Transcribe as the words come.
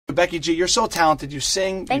Becky G, you're so talented. You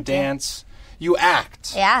sing, you dance, you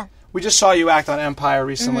act. Yeah. We just saw you act on Empire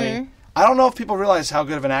recently. Mm-hmm. I don't know if people realize how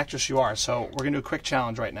good of an actress you are, so we're going to do a quick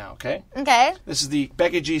challenge right now, okay? Okay. This is the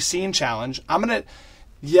Becky G Scene Challenge. I'm going to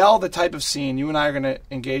yell the type of scene. You and I are going to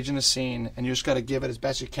engage in a scene, and you just got to give it as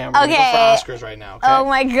best you can. We're going to go for Oscars right now, okay? Oh,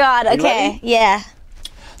 my God. Okay. Yeah.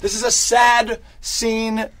 This is a sad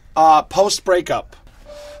scene post-breakup.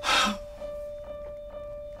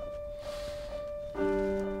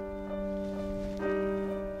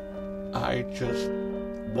 I just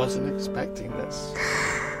wasn't expecting this.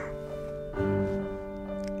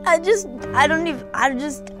 I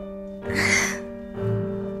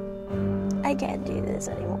can't do this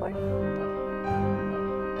anymore.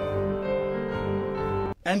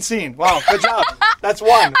 End scene. Wow, good job. That's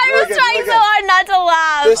one. I was trying so hard not to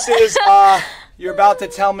laugh. This is, you're about to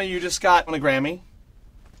tell me you just got a Grammy,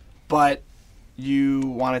 but you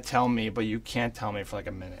want to tell me, but you can't tell me for like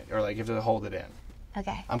a minute, or like you have to hold it in.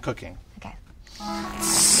 Okay. I'm cooking. Okay.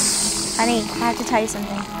 Honey, I have to tell you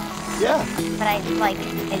something. Yeah. But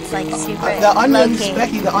it's like super the onions, low-key.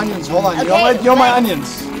 Becky, the onions. Hold on. Okay, you know my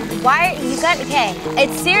onions. Why you got? Okay,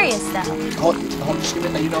 it's serious though. Hold just give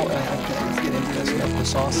it. I have to get into this. We have the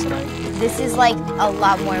sauce tonight. This is like a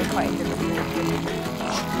lot more important than the food.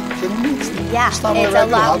 Kidding me? Yeah, it's a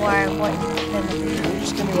lot more important than the food. Can you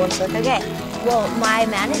just give me 1 second? Okay. Well, my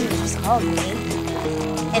manager just called me,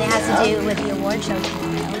 and it has to do with the award show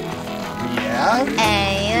tomorrow. Yeah.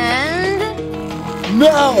 And.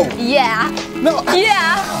 No. Yeah. No.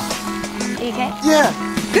 Yeah. Are you okay? Yeah.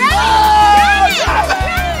 Grammy!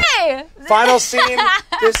 Final scene.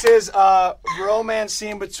 This is a romance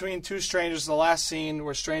scene between two strangers. The last scene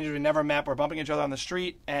where strangers we never met were bumping each other on the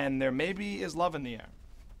street, and there maybe is love in the air.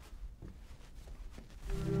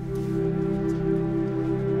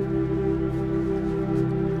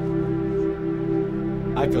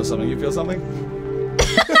 I feel something. You feel something?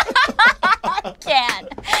 I can't.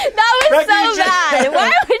 That was Becky so bad.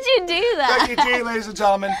 Why would you do that? Becky G, ladies and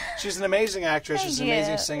gentlemen. She's an amazing actress. She's an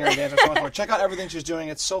amazing singer and dancer. So much more. Check out everything she's doing.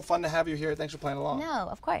 It's so fun to have you here. Thanks for playing along. No,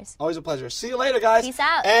 of course. Always a pleasure. See you later, guys. Peace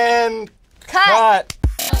out. And cut.